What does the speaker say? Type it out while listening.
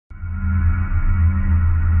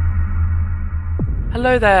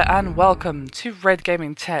Hello there and welcome to Red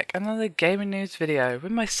Gaming Tech, another gaming news video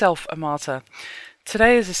with myself, Amata.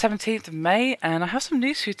 Today is the 17th of May and I have some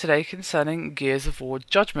news for you today concerning GoW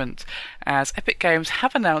Judgment, as Epic Games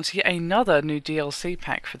have announced yet another new DLC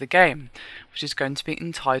pack for the game, which is going to be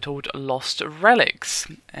entitled Lost Relics,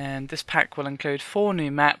 and this pack will include 4 new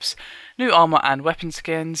maps, new armor and weapon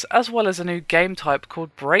skins, as well as a new game type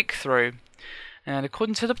called Breakthrough. And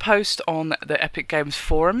according to the post on the Epic Games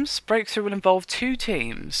forums, Breakthrough will involve 2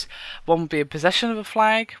 teams. One will be in possession of a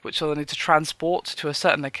flag, which they'll need to transport to a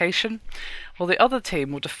certain location, while the other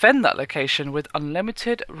team will defend that location with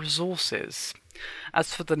unlimited resources.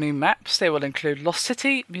 As for the new maps, they will include Lost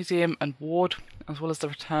City, Museum and Ward, as well as the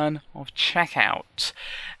return of Checkout.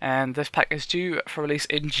 And this pack is due for release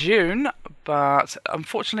in June, but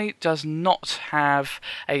unfortunately does not have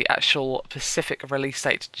an actual specific release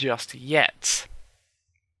date just yet.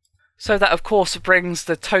 So that of course brings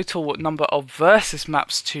the total number of versus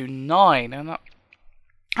maps to 9, and I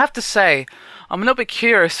have to say I'm a little bit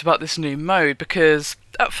curious about this new mode, because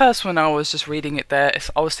at first when I was just reading it there,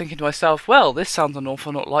 I was thinking to myself, well, this sounds an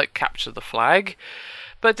awful lot like Capture the Flag,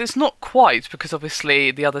 but it's not quite, because obviously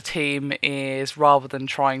the other team is, rather than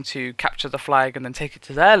trying to capture the flag and then take it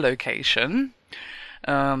to their location,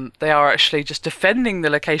 they are actually just defending the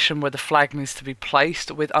location where the flag needs to be placed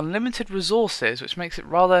with unlimited resources, which makes it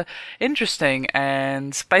rather interesting,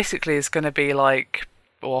 and basically is going to be like,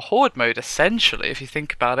 or horde mode essentially, if you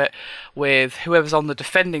think about it, with whoever's on the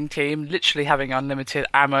defending team literally having unlimited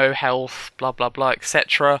ammo, health, blah blah blah,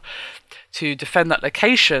 etc. to defend that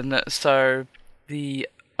location. So the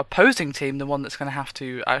opposing team, the one that's going to have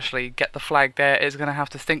to actually get the flag there, is going to have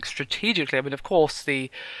to think strategically. I mean, of course, the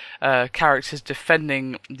characters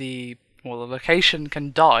defending the location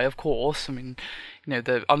can die, of course. I mean, you know,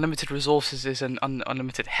 the unlimited resources is an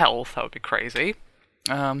unlimited health. That would be crazy.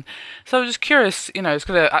 So I'm just curious, you know, it's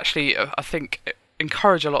going to actually, I think,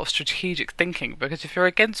 encourage a lot of strategic thinking, because if you're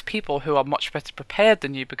against people who are much better prepared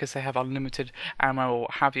than you because they have unlimited ammo or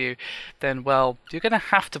what have you, then, well, you're going to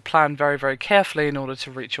have to plan very, very carefully in order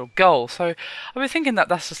to reach your goal. So I've been thinking that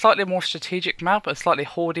that's a slightly more strategic map, a slightly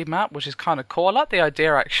hoardy map, which is kind of cool. I like the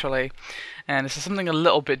idea, actually, and this is something a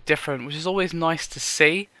little bit different, which is always nice to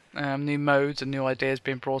see. New modes and new ideas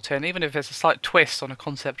being brought in, even if it's a slight twist on a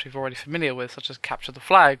concept we're already familiar with, such as Capture the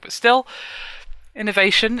Flag, but still,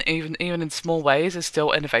 innovation, even in small ways, is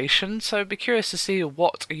still innovation. So I'd be curious to see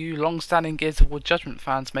what you long-standing GoW Judgment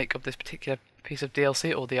fans make of this particular piece of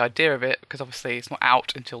DLC, or the idea of it, because obviously it's not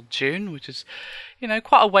out until June, which is, you know,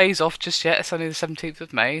 quite a ways off just yet. It's only the 17th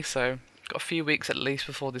of May, so got a few weeks at least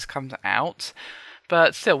before this comes out.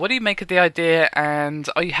 But still, what do you make of the idea, and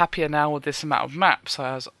are you happier now with this amount of maps?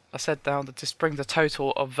 As I said down, that this brings the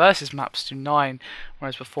total of versus maps to 9,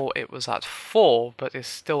 whereas before it was at 4, but it's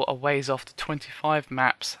still a ways off the 25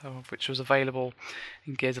 maps, which was available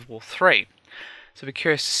in Gears of War 3. So I'd be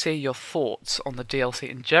curious to see your thoughts on the DLC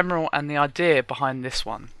in general and the idea behind this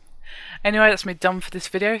one. Anyway, that's me done for this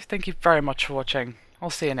video. Thank you very much for watching. I'll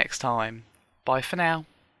see you next time. Bye for now.